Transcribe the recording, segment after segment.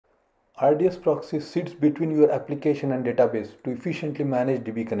RDS Proxy sits between your application and database to efficiently manage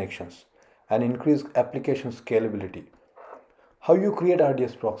DB connections and increase application scalability. How you create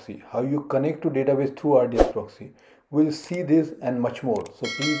RDS Proxy, how you connect to database through RDS Proxy, we'll see this and much more, so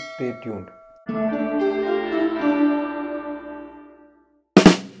please stay tuned.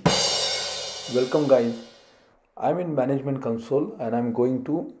 Welcome guys, I'm in Management Console and I'm going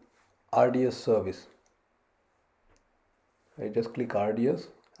to RDS service. I just click RDS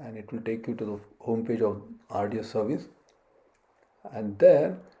and it will take you to the home page of RDS service, and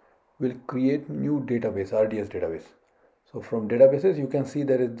there we'll create new database, RDS database. So from databases you can see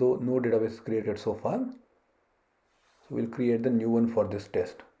there is no database created so far. So we'll create the new one for this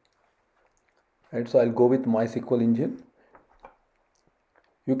test. Right, so I'll go with MySQL engine.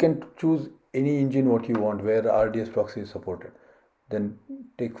 You can choose any engine what you want where RDS proxy is supported. Then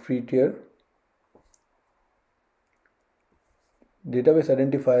take free tier. Database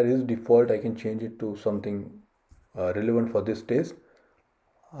identifier is default. I can change it to something relevant for this test.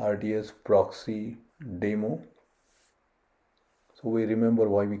 RDS Proxy Demo. So we remember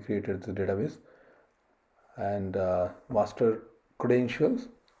why we created the database. And master credentials.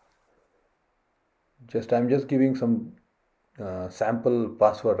 I'm just giving some sample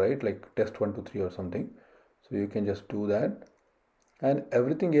password, right? Like test123 or something. So you can just do that. And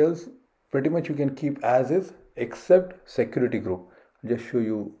everything else pretty much you can keep as is except security group. I'll just show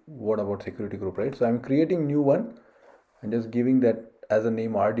you what about security group, right? So I'm creating new one and just giving that as a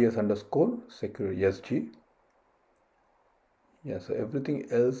name RDS underscore security SG. Yeah, so everything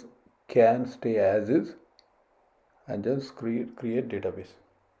else can stay as is and just create database.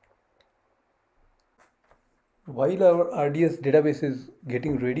 While our RDS database is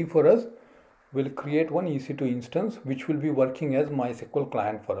getting ready for us, we'll create one EC2 instance which will be working as MySQL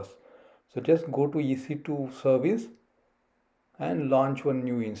client for us. So just go to EC2 service and launch one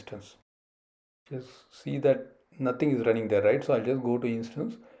new instance. Just see that nothing is running there, right? So I'll just go to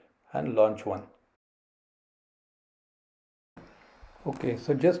instance and launch one. Okay,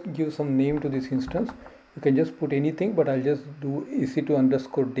 so just give some name to this instance. You can just put anything, but I'll just do EC2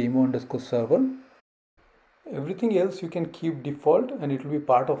 underscore demo underscore server. Everything else you can keep default and it will be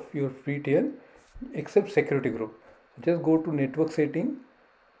part of your free tier except security group. Just go to network setting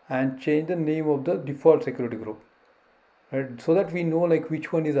and change the name of the default security group, right? So that we know like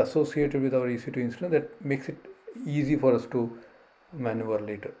which one is associated with our EC2 instance. That makes it easy for us to maneuver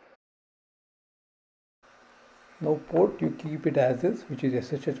later. Now port you keep it as is, which is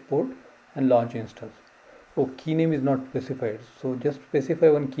SSH port, and launch instance. Oh, key name is not specified, so just specify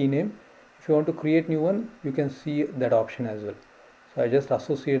one key name. If you want to create new one, you can see that option as well. So I just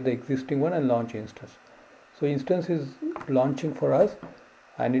associate the existing one and launch instance. So instance is launching for us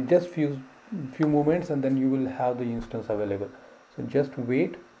and it just few moments and then you will have the instance available. So just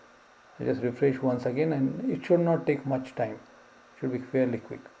wait, I just refresh once again and it should not take much time. It should be fairly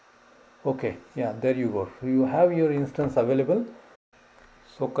quick. Okay, yeah, there you go. So you have your instance available.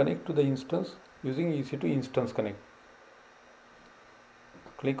 So connect to the instance using EC2 instance connect.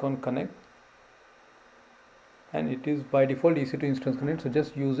 Click on connect. And it is by default EC2 instance connect, so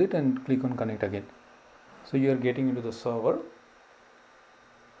just use it and click on connect again. So you are getting into the server.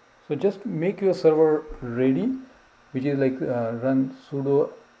 So just make your server ready, which is like run sudo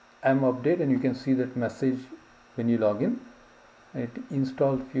m update, and you can see that message when you log in. It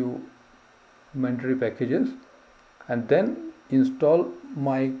install few mandatory packages and then install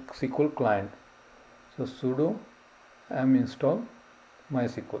MySQL client. So sudo m install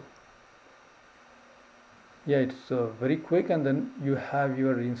MySQL. Yeah, it's very quick, and then you have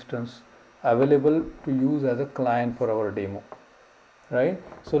your instance available to use as a client for our demo, right?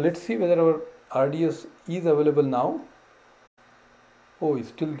 So let's see whether our RDS is available now. Oh, it's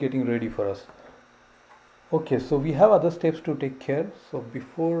still getting ready for us. Okay, so we have other steps to take care. So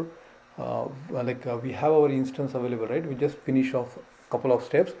before we have our instance available, right? We just finish off a couple of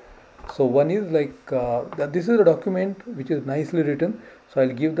steps. So one is this is a document which is nicely written. So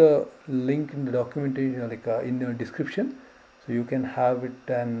I'll give the link in the documentation, in the description, so you can have it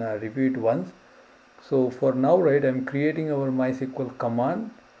and review it once. So for now, right, I'm creating our MySQL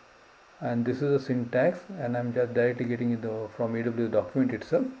command, and this is the syntax, and I'm just directly getting it from AWS document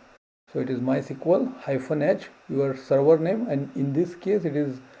itself. So it is MySQL -h your server name, and in this case it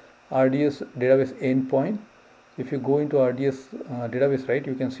is RDS database endpoint. If you go into RDS database, right,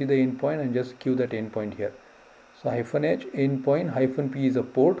 you can see the endpoint and just queue that endpoint here. So -h endpoint -p is a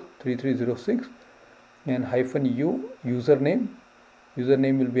port 3306, and -u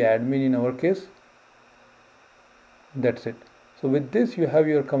username will be admin in our case. That's it. So with this you have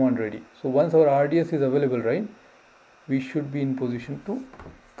your command ready. So once our RDS is available, right, we should be in position to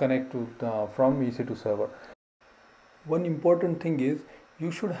connect to from EC2 server. One important thing is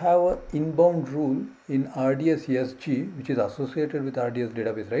you should have an inbound rule in RDS SG, which is associated with RDS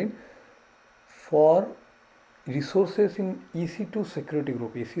database, right? For resources in EC2 security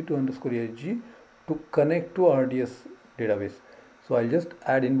group, EC2_SG, to connect to RDS database. So I'll just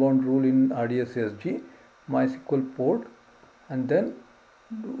add inbound rule in RDS SG, MySQL port, and then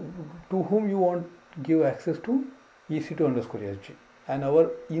to whom you want give access to EC2_SG, and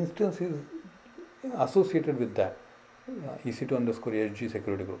our instance is associated with that EC2_SG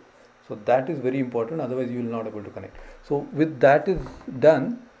security group. So that is very important, otherwise you will not able to connect. So with that is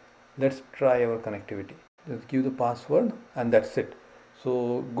done, let's try our connectivity. Just give the password and that's it.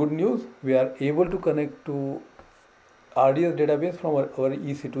 So good news, we are able to connect to RDS database from our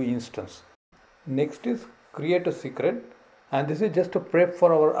EC2 instance. Next is create a secret, and this is just a prep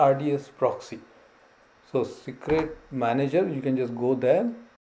for our RDS proxy. So secret manager, you can just go there,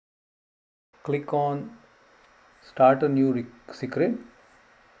 click on start a new secret,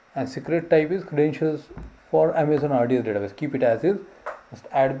 and secret type is credentials for Amazon RDS database. Keep it as is, just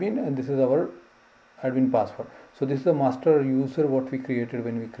admin, and this is our admin password. So this is the master user what we created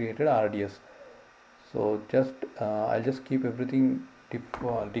when we created RDS. So just I'll just keep everything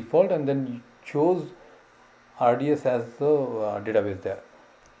default, and then choose RDS as the database there,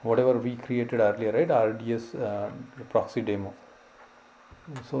 whatever we created earlier, right? RDS proxy demo.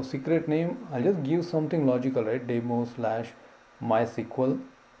 So secret name, I'll just give something logical, right? Demo / MySQL.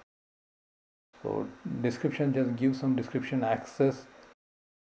 So description, just give some description, access.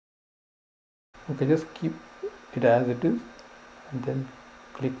 Okay, just keep it as it is, and then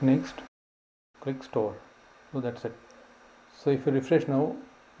click next, click store. So that's it. So if you refresh now,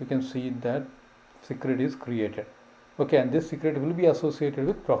 you can see that secret is created. Okay, and this secret will be associated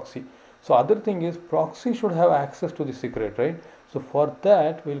with proxy. So other thing is proxy should have access to the secret, right? So for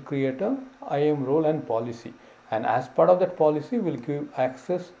that we'll create a IAM role and policy, and as part of that policy we'll give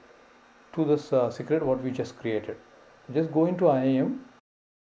access to this secret what we just created. Just go into IAM,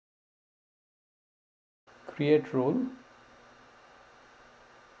 create role,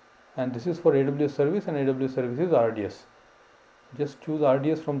 and this is for AWS service, and AWS service is RDS. Just choose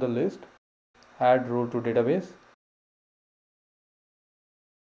RDS from the list, add role to database.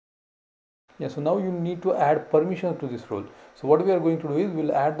 Yeah, so now you need to add permission to this role. So what we are going to do is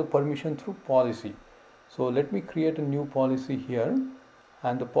we'll add the permission through policy. So let me create a new policy here,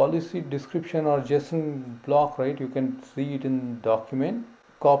 and the policy description or JSON block, right? You can see it in document,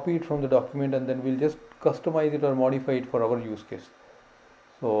 copy it from the document, and then we'll just customize it or modify it for our use case.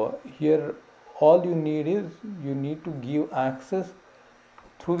 So here all you need is you need to give access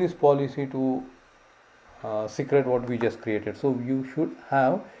through this policy to secret what we just created. So you should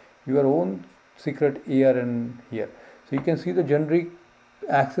have your own secret ARN here. So you can see the generic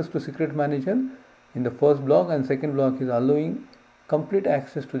access to secret manager in the first block, and second block is allowing complete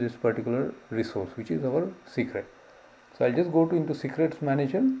access to this particular resource, which is our secret. So I'll just go to into secrets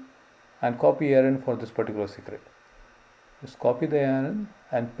manager and copy ARN for this particular secret. Just copy the ARN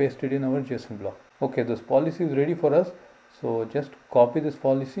and paste it in our JSON block. Okay, this policy is ready for us. So just copy this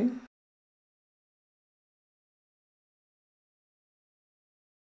policy,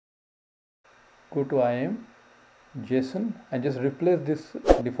 go to IAM, JSON, and just replace this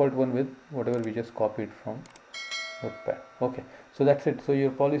default one with whatever we just copied from Notepad. Okay, so that's it. So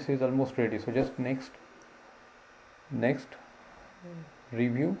your policy is almost ready. So just next,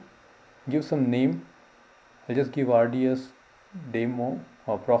 review, give some name. I'll just give RDS demo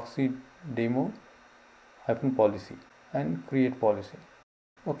or proxy demo - policy, and create policy.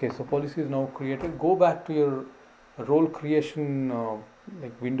 Okay, so policy is now created. Go back to your role creation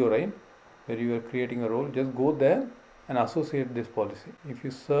window, right, where you are creating a role. Just go there and associate this policy. If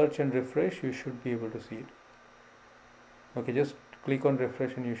you search and refresh, you should be able to see it. Okay, just click on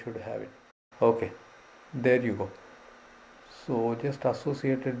refresh and you should have it. Okay, there you go. So just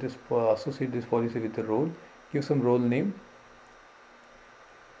associate this policy with the role. Give some role name,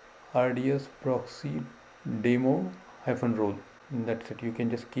 RDS proxy demo -role. And that's it. You can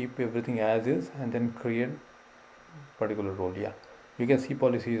just keep everything as is and then create particular role. Yeah, you can see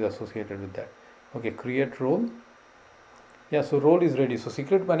policy is associated with that. Okay, create role. Yeah, so role is ready. So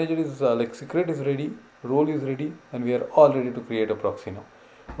secret manager is secret is ready, role is ready, and we are all ready to create a proxy now.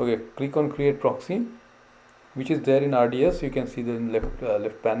 Okay, click on create proxy, which is there in RDS. You can see the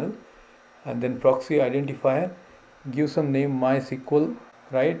left panel, and then proxy identifier. Give some name MySQL,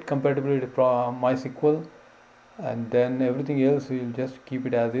 right? Compatibility MySQL, and then everything else we'll just keep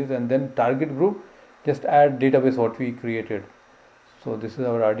it as is. And then target group, just add database what we created. So this is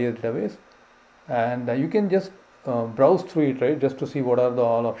our RDS database, and you can just browse through it, right, just to see what are the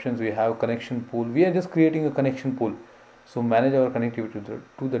all options we have. Connection pool, we are just creating a connection pool, so manage our connectivity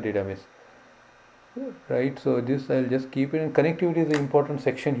to the database, right? So this I'll just keep it. And connectivity is the important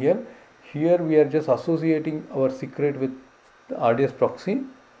section here. Here we are just associating our secret with the RDS proxy.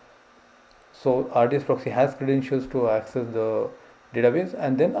 So RDS proxy has credentials to access the database,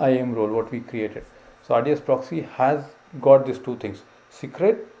 and then IAM role what we created. So RDS proxy has got these two things: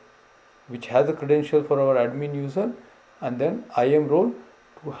 secret, which has a credential for our admin user, and then IAM role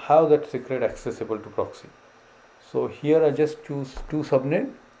to have that secret accessible to proxy. So here I just choose 2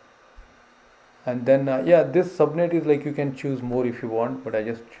 subnet, and then yeah, this subnet is like you can choose more if you want, but I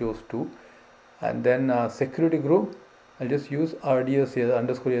just chose 2. And then security group, I'll just use RDS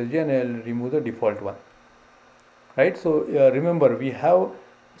underscore SG, and I'll remove the default one, right? So remember, we have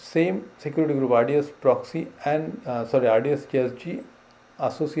same security group RDS proxy and RDS SG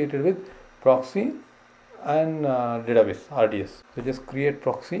associated with proxy and database RDS. So just create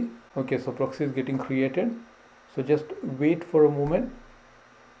proxy. Okay, so proxy is getting created. So just wait for a moment.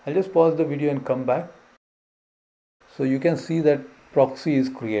 I'll just pause the video and come back. So you can see that proxy is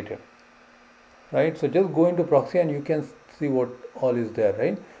created, right? So just go into proxy and you can see what all is there,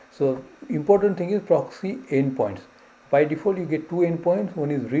 right? So important thing is proxy endpoints. By default you get 2 endpoints,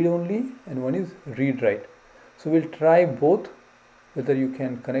 one is read only and one is read write. So we'll try both, whether you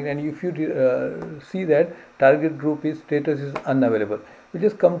can connect. And if you see that target group is status is unavailable, we'll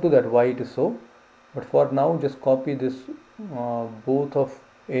just come to that why it is so. But for now, just copy this both of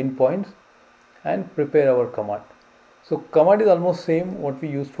endpoints and prepare our command. So command is almost same what we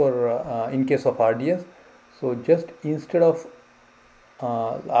used for in case of RDS. So just instead of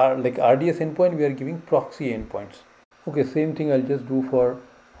like RDS endpoint, we are giving proxy endpoints. Okay, same thing I'll just do for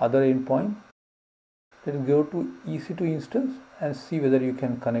other endpoint. Let's go to EC2 instance and see whether you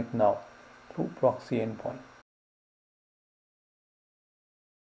can connect now through proxy endpoint.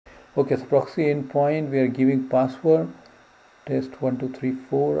 Okay, so proxy endpoint, we are giving password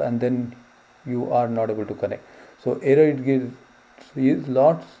test1234, and then you are not able to connect. So error it gives is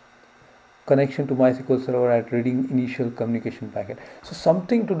lots connection to MySQL server at reading initial communication packet. So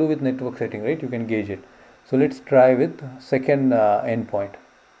something to do with network setting, right? You can gauge it. So let's try with second endpoint,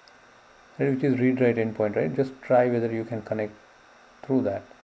 right, which is read write endpoint, right? Just try whether you can connect through that.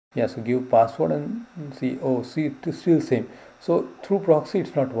 Yeah, so give password and see. Oh, see, it is still same. So through proxy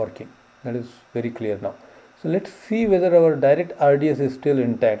it's not working. That is very clear now. So let's see whether our direct RDS is still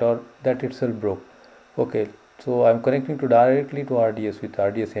intact or that itself broke. Okay, so I'm connecting directly to RDS with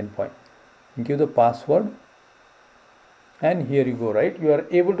RDS endpoint. Give the password, and here you go, right? You are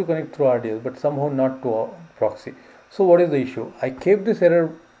able to connect through RDS, but somehow not to proxy. So what is the issue? I kept this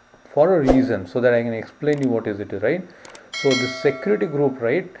error for a reason, so that I can explain you what is it, right? So the security group,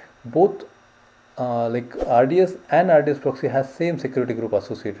 right, both like RDS and RDS proxy has same security group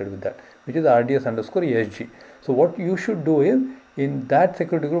associated with that, which is RDS underscore SG. So what you should do is, in that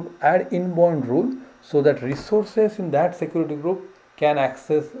security group, add inbound rule so that resources in that security group can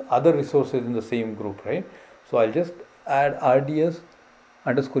access other resources in the same group, right? So I'll just add RDS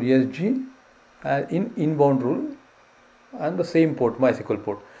underscore SG in inbound rule and the same port, MySQL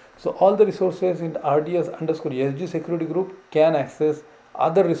port. So all the resources in RDS underscore SG security group can access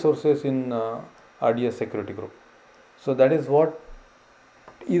other resources in RDS security group. So that is what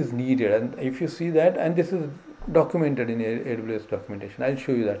is needed, and if you see that, and this is documented in AWS documentation, I'll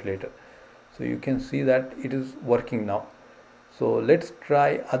show you that later. So you can see that it is working now. So let's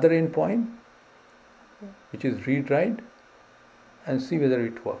try other endpoint, which is read write, and see whether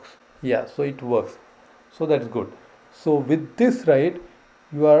it works. Yeah, so it works. So that's good. So with this, right,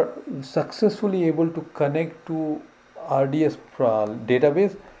 you are successfully able to connect to RDS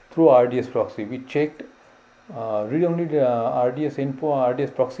database through RDS proxy. We checked read only RDS endpoint,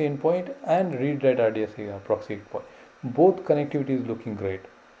 RDS proxy endpoint, and read write RDS proxy endpoint. Both connectivity is looking great.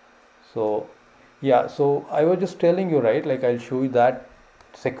 So yeah, so I was just telling you, right, like I'll show you that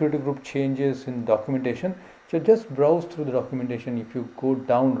security group changes in documentation. So just browse through the documentation. If you go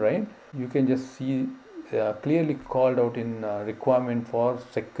down, right, you can just see clearly called out in requirement for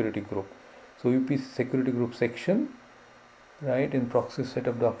security group. So UP security group section, right, in proxy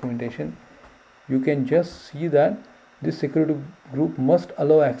setup documentation, you can just see that this security group must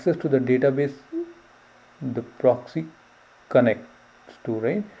allow access to the database the proxy connects to,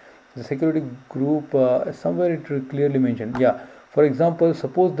 right? The security group somewhere it clearly mentioned. Yeah, for example,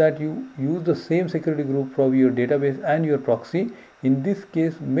 suppose that you use the same security group for your database and your proxy. In this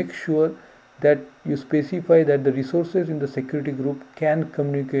case, make sure that you specify that the resources in the security group can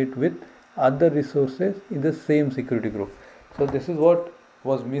communicate with other resources in the same security group. So this is what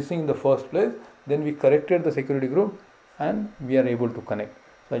was missing in the first place. then we corrected the security group and we are able to connect.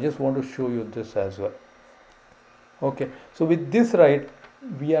 So I just want to show you this as well. Okay, so with this, right,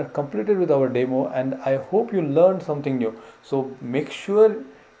 we are completed with our demo, and I hope you learned something new. So make sure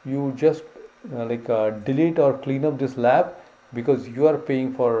you just delete or clean up this lab, because you are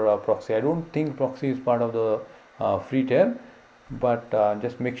paying for proxy. I don't think proxy is part of the free tier, but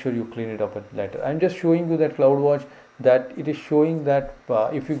just make sure you clean it up later. I'm just showing you that CloudWatch, that it is showing that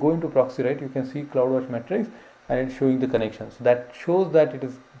if you go into proxy, right, you can see CloudWatch metrics and it's showing the connections. That shows that it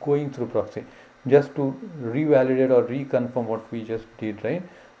is going through proxy, just to revalidate or reconfirm what we just did, right?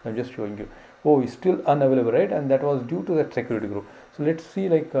 I'm just showing you. Oh, it's still unavailable, right? And that was due to that security group. So let's see,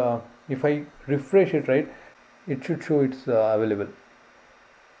 if I refresh it, right, it should show it's available.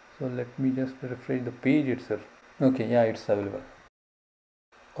 So let me just refresh the page itself. Okay, yeah, it's available.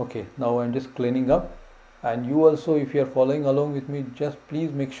 Okay, now I'm just cleaning up, and you also, if you are following along with me, just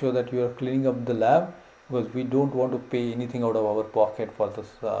please make sure that you are cleaning up the lab, because we don't want to pay anything out of our pocket for this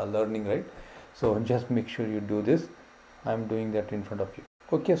learning, right? So just make sure you do this. I'm doing that in front of you.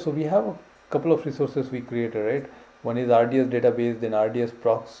 Okay, so we have a couple of resources we created, right? One is RDS database, then RDS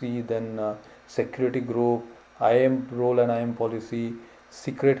Proxy, then security group, IAM role and IAM policy,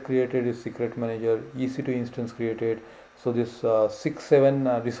 secret created is secret manager, EC2 instance created. So this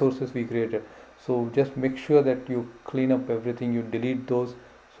 6-7 resources we created. So just make sure that you clean up everything, you delete those,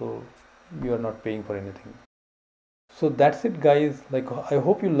 so you are not paying for anything. So that's it, guys. I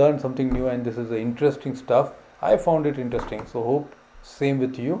hope you learned something new, and this is interesting stuff. I found it interesting, so hope same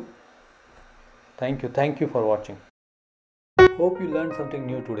with you. Thank you for watching. Hope you learned something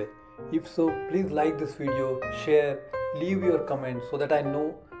new today. If so, please like this video, share, leave your comments so that I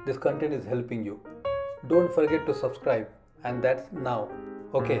know this content is helping you. Don't forget to subscribe, and that's now.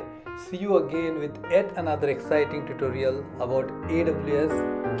 Okay, see you again with yet another exciting tutorial about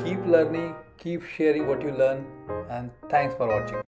AWS. Keep learning, keep sharing what you learn, and thanks for watching.